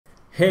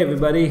Hey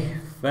everybody,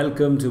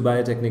 welcome to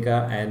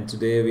Biotechnica, and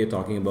today we are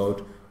talking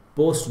about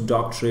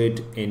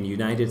postdoctorate in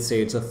United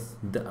States of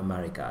the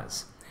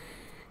Americas.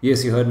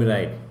 Yes, you heard me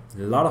right.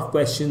 A lot of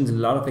questions, a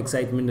lot of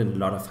excitement, and a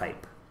lot of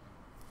hype,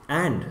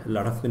 and a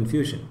lot of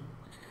confusion.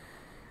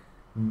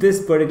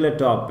 This particular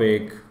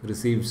topic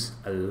receives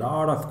a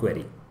lot of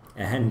query,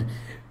 and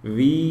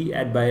we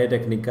at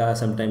Biotechnica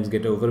sometimes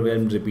get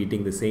overwhelmed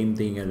repeating the same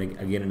thing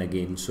again and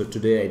again. So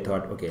today I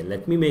thought, okay,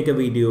 let me make a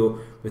video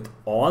with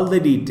all the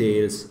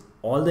details,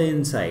 all the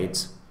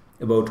insights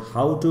about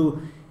how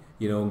to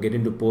get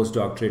into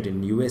postdoctorate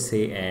in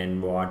USA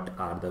and what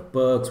are the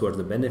perks, what's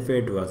the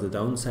benefit, what's the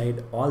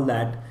downside, all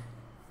that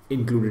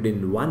included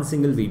in one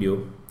single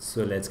video.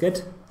 So let's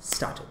get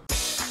started.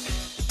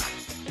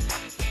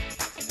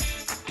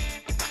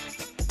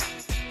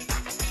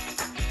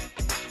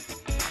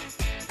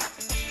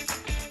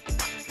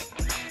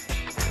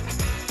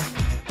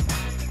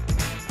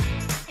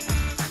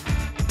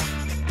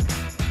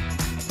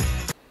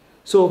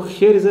 So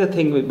here is the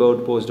thing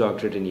about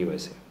postdoctorate in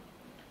USA.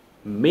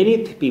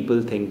 Many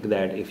people think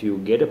that if you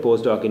get a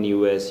postdoc in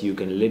US, you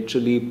can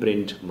literally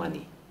print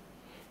money.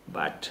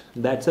 But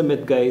that's a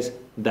myth, guys.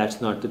 That's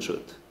not the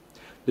truth.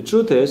 The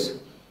truth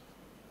is,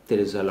 there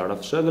is a lot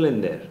of struggle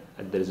in there,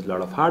 and there is a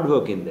lot of hard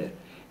work in there.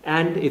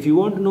 And if you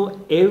want to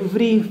know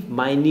every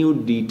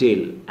minute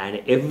detail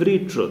and every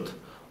truth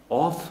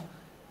of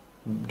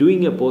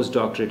doing a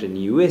postdoctorate in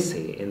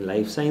USA in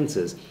life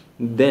sciences,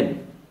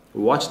 then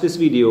watch this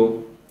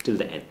video till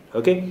the end.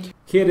 Okay,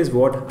 here is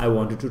what I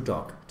wanted to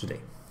talk today.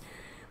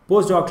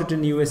 Postdoctorate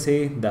in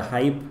USA, the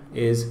hype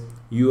is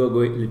you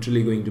are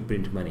literally going to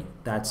print money.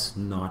 That's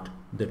not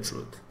the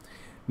truth.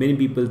 Many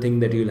people think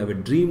that you'll have a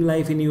dream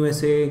life in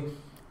USA.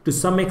 To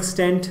some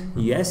extent,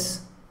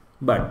 yes,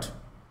 but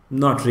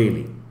not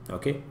really.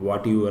 Okay,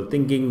 what you are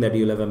thinking that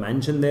you'll have a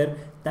mansion there,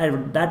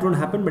 that won't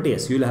happen, but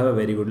yes, you'll have a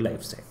very good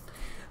lifestyle.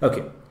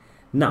 Okay,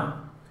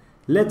 now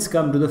let's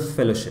come to the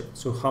fellowship.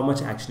 So how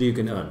much actually you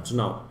can earn. So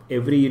now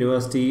every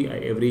university,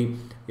 every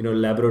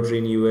laboratory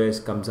in US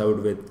comes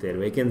out with their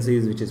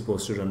vacancies, which is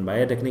posted on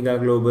Biotechnica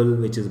Global,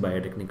 which is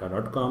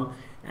biotechnica.com,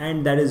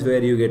 and that is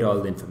where you get all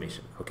the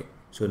information. Okay,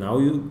 so now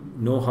you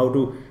know how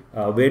to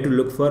where to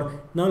look for.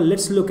 Now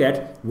let's look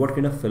at what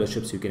kind of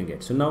fellowships you can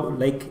get. So now,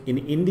 like in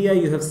India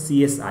you have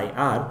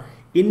CSIR.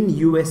 In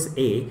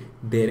USA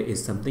there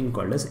is something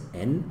called as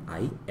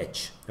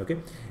NIH. Okay,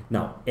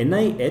 now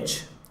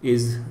NIH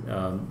is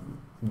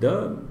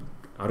the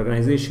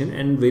organization,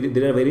 and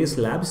there are various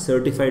labs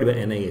certified by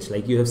NIH.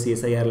 Like you have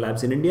CSIR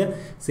labs in India,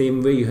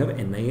 same way you have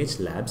NIH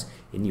labs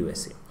in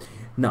USA.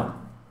 Now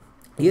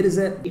here is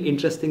an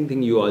interesting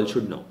thing you all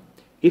should know.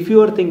 If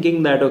you are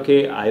thinking that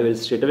okay, I will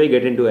straight away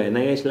get into a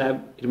NIH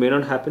lab, it may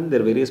not happen.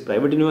 There are various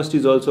private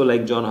universities also,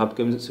 like John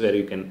Hopkins, where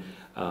you can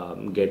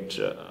get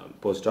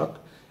postdoc,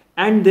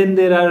 and then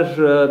there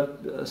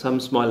are some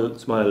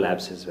smaller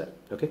labs as well.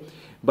 Okay,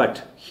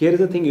 but here is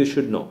the thing you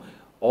should know.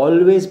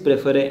 Always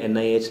prefer a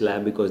NIH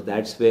lab, because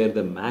that's where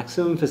the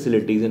maximum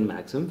facilities and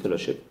maximum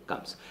fellowship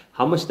comes.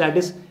 How much that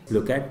is?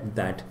 Look at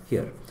that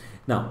here.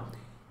 Now,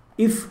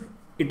 if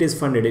it is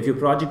funded, if your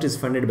project is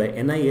funded by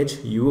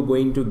NIH, you are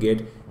going to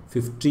get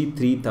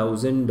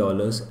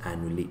 $53,000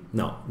 annually.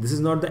 Now, this is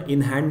not the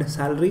in-hand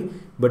salary,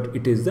 but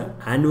it is the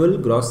annual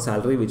gross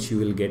salary which you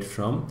will get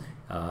from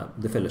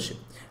the fellowship.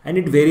 And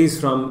it varies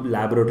from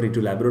laboratory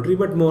to laboratory,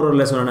 but more or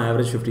less on an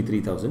average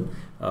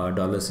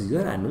 $53,000 is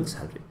your annual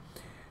salary.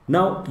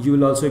 Now you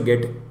will also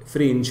get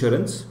free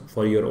insurance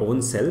for your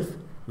own self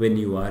when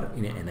you are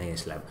in an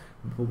NIH lab.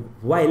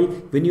 While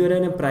when you are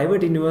in a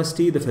private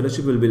university, the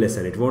fellowship will be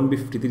lesser. It won't be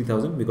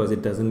 53,000 because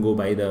it doesn't go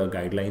by the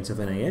guidelines of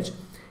NIH,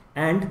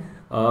 and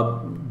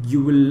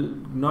you will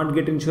not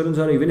get insurance,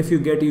 or even if you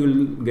get, you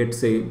will get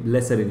say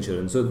lesser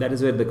insurance. So that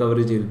is where the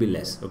coverage will be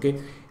less. Okay,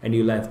 and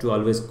you'll have to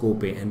always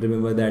co-pay. And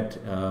remember that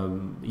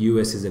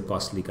US is a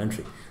costly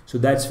country, so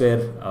that's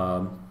where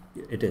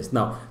it is.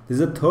 Now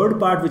there's a third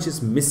part, which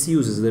is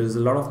misuses. There is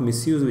a lot of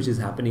misuse which is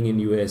happening in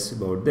US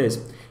about this,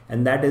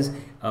 and that is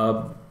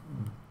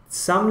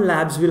some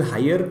labs will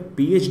hire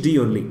PhD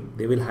only.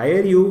 They will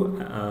hire you,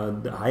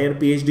 hire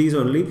PhDs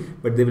only,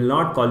 but they will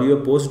not call you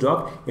a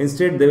postdoc.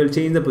 Instead, they will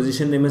change the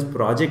position name as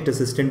project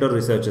assistant or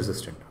research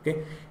assistant.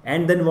 Okay,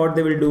 and then what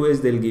they will do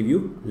is they'll give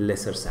you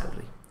lesser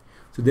salary.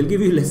 So they'll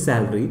give you less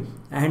salary,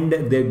 and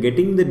they're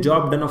getting the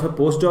job done of a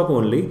postdoc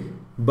only,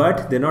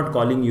 but they're not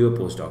calling you a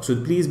postdoc. So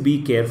please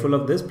be careful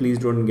of this. Please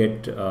don't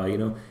get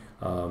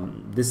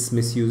this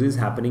misuse is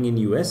happening in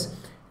US,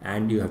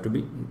 and you have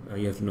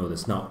to know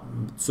this. Now,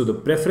 so the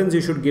preference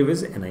you should give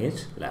is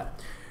NIH lab.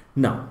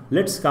 Now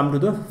let's come to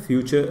the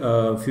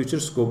future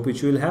scope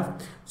which you will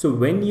have. So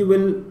when you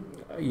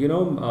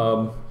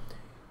will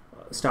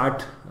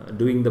start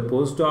doing the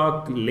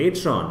postdoc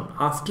later on,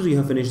 after you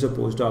have finished the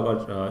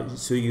postdoc,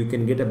 so you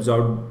can get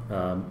absorbed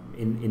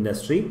in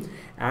industry,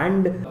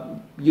 and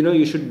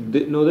you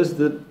should know this.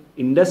 The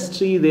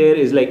industry there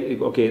is like,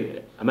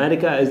 okay,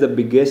 America is the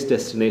biggest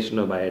destination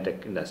of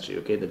biotech industry.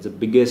 Okay, that's the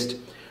biggest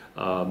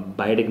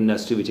biotech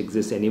industry which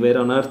exists anywhere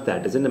on earth,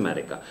 that is in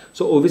America.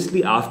 So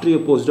obviously after your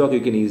postdoc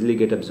you can easily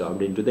get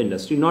absorbed into the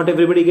industry. Not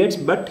everybody gets,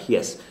 but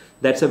yes,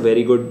 that's a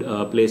very good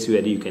place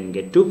where you can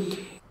get to.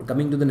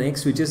 Coming to the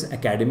next, which is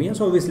academia.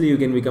 So obviously you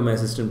can become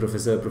assistant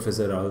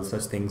professor, all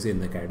such things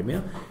in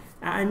academia.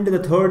 And the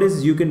third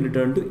is you can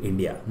return to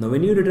India. Now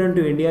when you return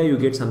to India, you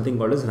get something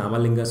called as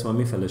Ramalinga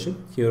Swami Fellowship.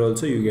 Here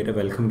also you get a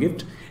welcome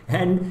gift,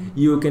 and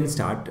you can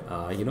start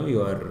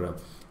your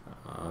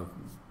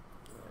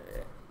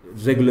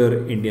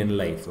regular Indian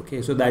life.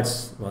 Okay, so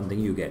that's one thing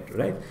you get,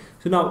 right?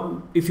 So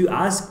now if you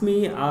ask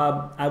me,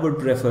 I would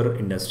prefer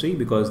industry,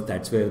 because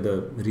that's where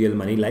the real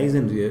money lies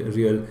and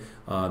real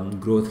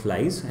growth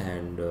lies,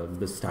 and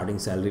the starting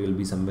salary will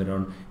be somewhere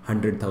around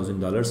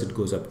 $100,000. It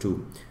goes up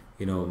to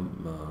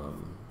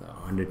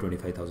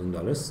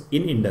 $125,000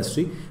 in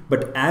industry.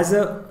 But as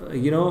a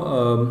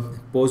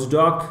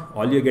postdoc,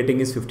 all you're getting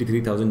is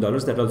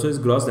 $53,000. That also is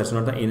gross. That's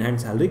not the in-hand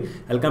salary.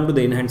 I'll come to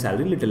the in-hand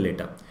salary little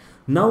later.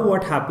 Now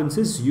what happens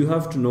is, you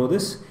have to know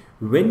this: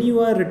 when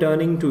you are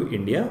returning to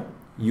India,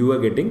 you are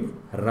getting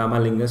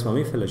Ramalinga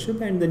Swami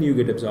Fellowship, and then you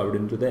get absorbed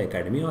into the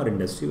academy or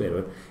industry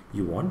wherever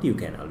you want. You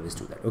can always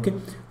do that. Okay,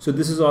 so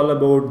this is all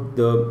about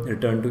the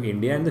return to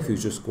India and the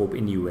future scope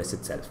in US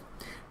itself.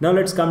 Now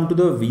let's come to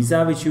the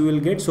visa which you will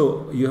get.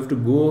 So you have to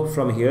go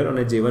from here on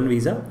a J1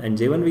 visa, and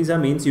J1 visa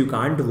means you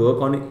can't work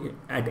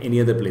at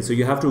any other place. So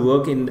you have to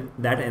work in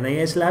that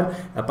NIH lab.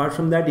 Apart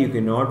from that, you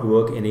cannot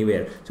work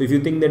anywhere. So if you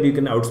think that you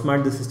can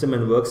outsmart the system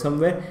and work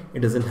somewhere,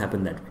 it doesn't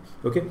happen that way.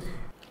 Okay.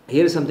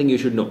 Here is something you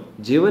should know.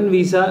 J1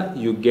 visa,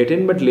 you get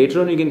in, but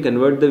later on you can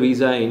convert the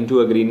visa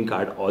into a green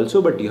card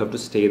also, but you have to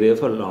stay there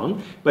for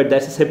long. But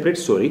that's a separate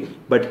story.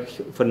 But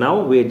for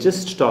now, we're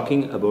just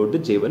talking about the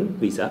J1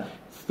 visa,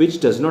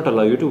 which does not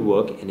allow you to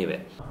work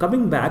anywhere.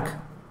 Coming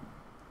back,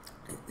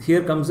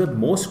 here comes the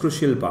most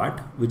crucial part,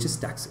 which is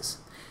taxes.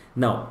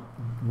 Now,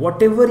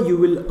 whatever you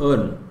will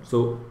earn,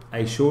 so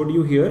I showed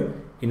you here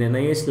in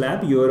NIH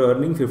lab, you are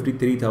earning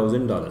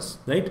 $53,000,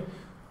 right?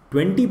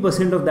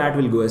 20% of that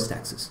will go as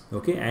taxes,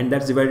 okay? And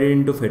that's divided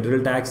into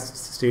federal tax,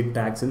 state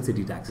tax, and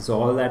city taxes.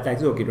 So all that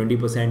taxes, okay,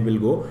 20% will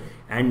go.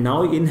 And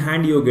now in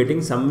hand, you're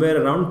getting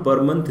somewhere around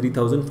per month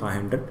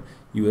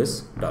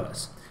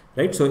 $3,500,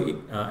 right? So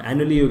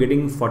annually you're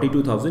getting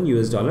 42,000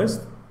 US dollars,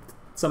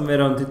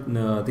 somewhere around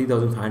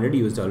 $3,500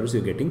 US dollars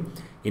you're getting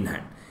in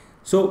hand.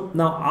 So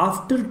now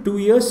after 2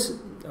 years,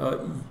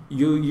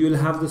 you'll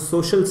have the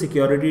social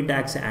security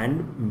tax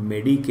and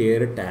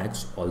Medicare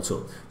tax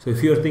also. So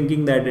if you're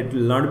thinking that it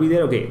will not be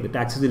there, okay, the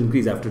taxes will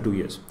increase after 2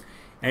 years.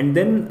 And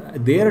then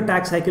their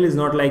tax cycle is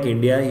not like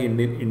India. In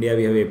India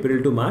we have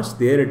April to March.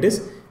 There it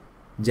is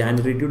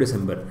January to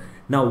December.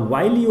 Now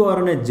while you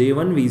are on a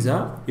J1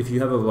 visa, if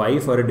you have a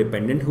wife or a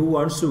dependent who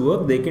wants to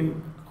work, they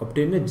can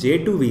obtain a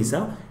J2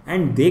 visa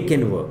and they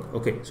can work.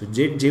 Okay, so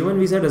J1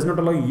 visa does not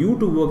allow you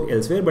to work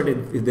elsewhere, but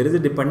if there is a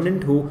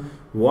dependent who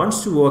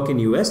wants to work in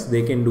US,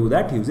 they can do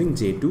that using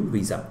J2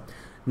 visa.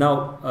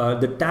 Now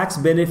the tax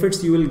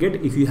benefits you will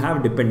get if you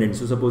have dependents.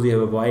 So suppose you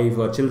have a wife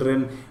or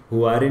children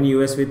who are in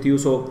US with you,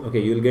 so okay,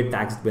 you will get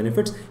tax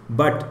benefits,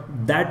 but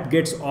that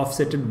gets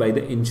offsetted by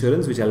the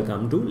insurance, which I'll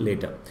come to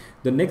later.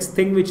 The next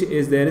thing which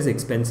is there is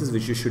expenses,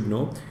 which you should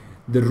know.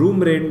 The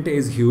room rent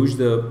is huge.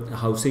 The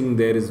housing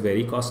there is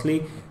very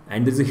costly,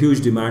 and there's a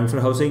huge demand for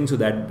housing. So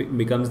that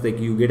becomes like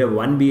you get a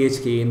 1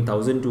 BHK in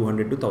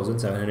 $1,200 to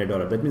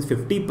 $1,700. That means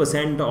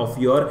 50% of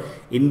your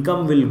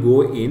income will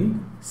go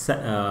in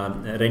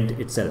rent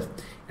itself.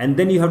 And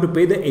then you have to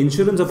pay the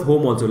insurance of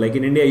home also. Like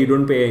in India, you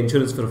don't pay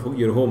insurance for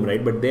your home,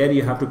 right? But there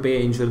you have to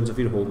pay insurance of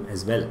your home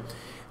as well.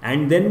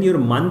 And then your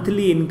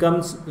monthly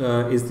incomes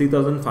is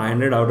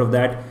 $3,500 out of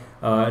that.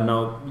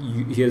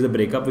 Here's a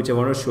breakup which I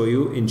want to show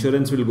you.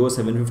 Insurance will go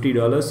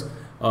 $750,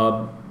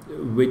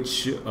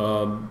 which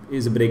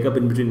is a breakup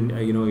in between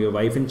your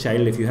wife and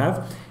child if you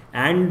have,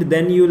 and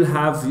then you will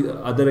have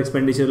other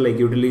expenditure like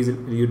utilities,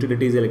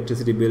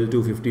 electricity bill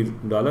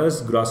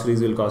 $250,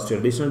 groceries will cost you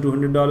additional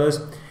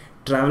 $200,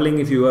 traveling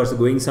if you are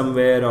going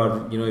somewhere,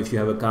 or if you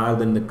have a car,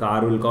 then the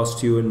car will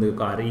cost you, and the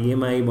car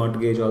EMI,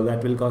 mortgage, all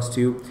that will cost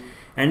you.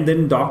 And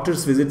then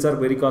doctor's visits are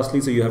very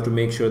costly, so you have to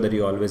make sure that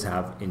you always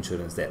have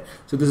insurance there.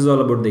 So this is all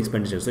about the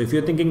expenditure. So if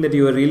you're thinking that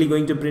you are really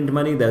going to print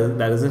money, that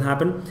doesn't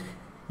happen.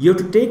 You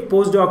have to take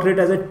postdoctorate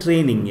as a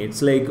training.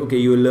 It's like, okay,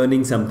 you're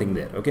learning something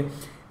there. Okay.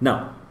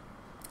 Now,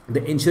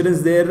 the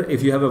insurance there,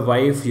 if you have a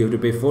wife, you have to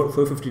pay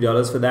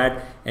 $450 for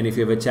that. And if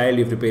you have a child,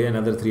 you have to pay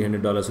another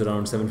 $300,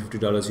 around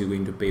 $750 you're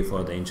going to pay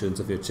for the insurance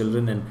of your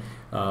children and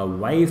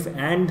wife.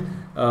 And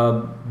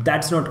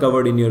that's not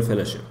covered in your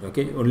fellowship.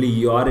 Okay. Only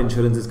your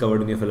insurance is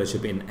covered in your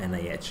fellowship in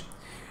NIH.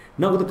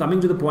 Now,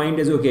 coming to the point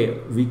is, okay,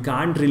 we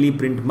can't really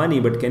print money,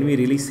 but can we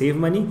really save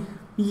money?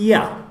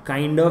 Yeah,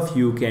 kind of,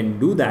 you can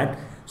do that.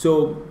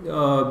 So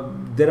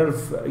there are,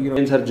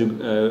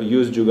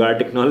 use Jugaad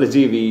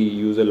technology. We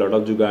use a lot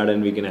of Jugaad,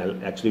 and we can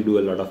actually do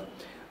a lot of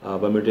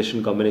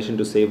permutation combination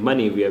to save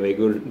money. We are very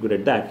good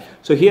at that.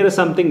 So here is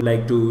something I'd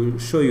like to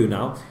show you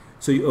now.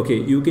 So okay,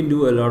 you can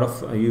do a lot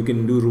of you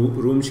can do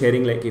room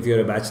sharing. Like if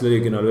you're a bachelor,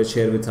 you can always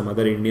share with some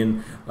other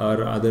Indian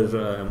or other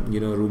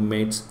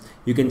roommates.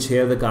 You can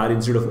share the car.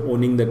 Instead of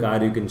owning the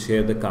car, you can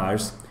share the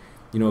cars.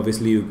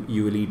 Obviously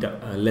you will eat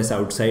less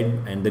outside,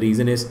 and the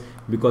reason is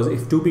because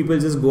if two people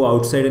just go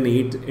outside and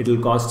eat,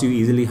 it'll cost you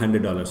easily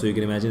 $100. So you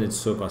can imagine it's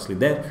so costly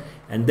there.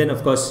 And then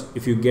of course,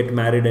 if you get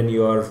married and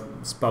your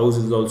spouse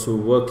is also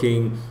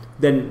working,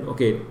 then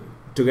okay,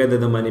 together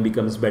the money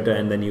becomes better,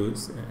 and then you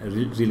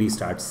really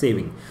start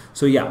saving.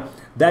 So yeah,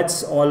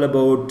 that's all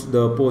about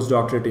the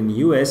postdoctorate in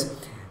US.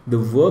 The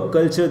work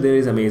culture there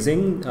is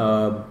amazing.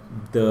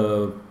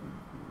 The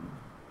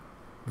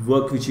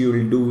work which you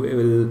will do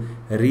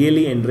will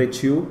really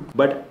enrich you,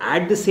 but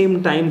at the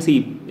same time,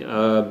 see,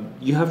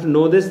 you have to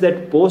know this,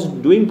 that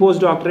doing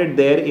postdoctorate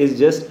there is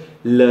just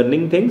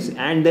learning things,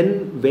 and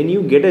then when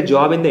you get a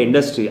job in the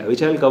industry,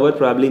 which I'll cover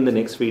probably in the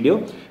next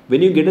video,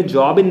 when you get a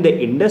job in the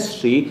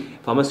industry,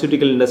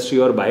 pharmaceutical industry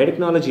or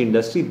biotechnology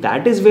industry,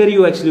 that is where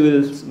you actually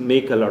will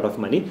make a lot of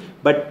money.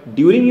 But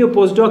during your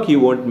postdoc, you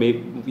won't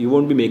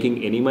be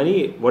making any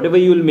money. Whatever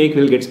you will make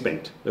will get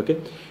spent.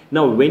 Okay.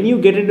 Now, when you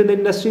get into the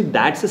industry,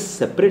 that's a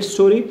separate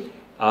story.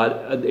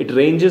 It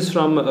ranges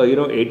from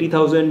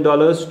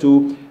 $80,000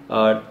 to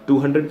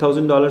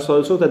 $200,000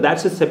 also.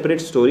 That's a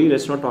separate story.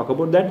 Let's not talk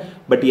about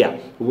that. But yeah,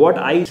 what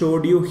I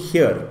showed you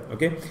here,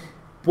 okay,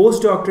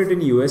 postdoctorate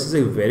in US is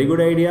a very good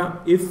idea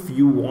if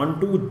you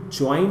want to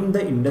join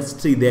the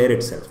industry there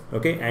itself,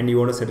 okay, and you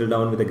want to settle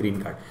down with a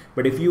green card.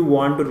 But if you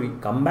want to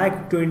come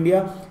back to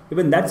India,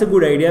 even that's a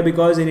good idea,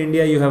 because in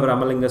India you have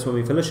Ramalinga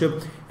Swami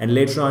Fellowship, and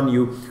later on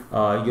you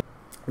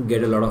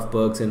get a lot of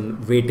perks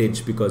and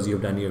weightage because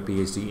you've done your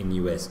PhD in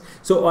US.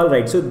 So all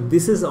right, so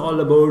this is all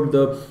about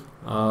the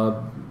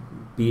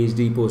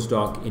PhD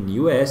postdoc in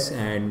US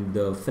and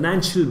the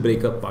financial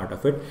breakup part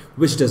of it,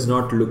 which does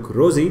not look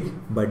rosy,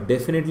 but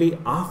definitely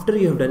after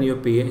you have done your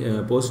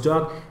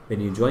postdoc,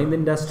 when you join the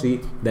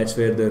industry, that's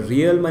where the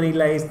real money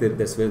lies,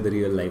 that's where the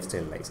real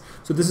lifestyle lies.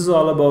 So this is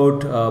all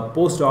about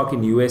postdoc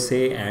in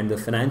USA and the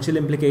financial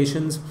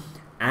implications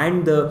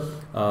and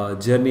the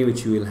journey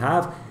which you will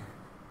have.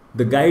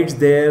 The guides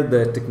there,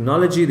 the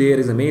technology there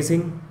is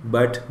amazing,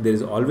 but there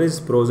is always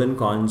pros and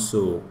cons,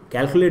 so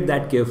calculate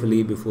that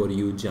carefully before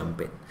you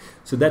jump in.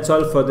 So that's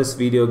all for this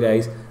video,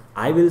 guys.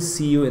 I will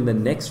see you in the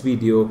next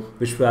video,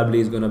 which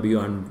probably is going to be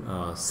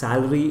on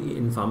salary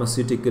in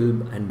pharmaceutical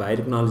and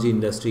biotechnology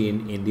industry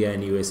in India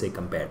and USA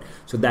compared.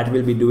 So that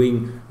we'll be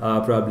doing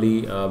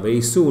probably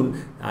very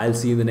soon. I'll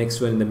see you in the next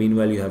one. In the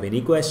meanwhile, you have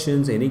any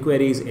questions, any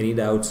queries, any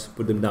doubts,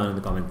 put them down in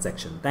the comment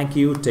section. Thank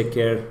you. Take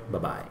care.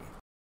 Bye-bye.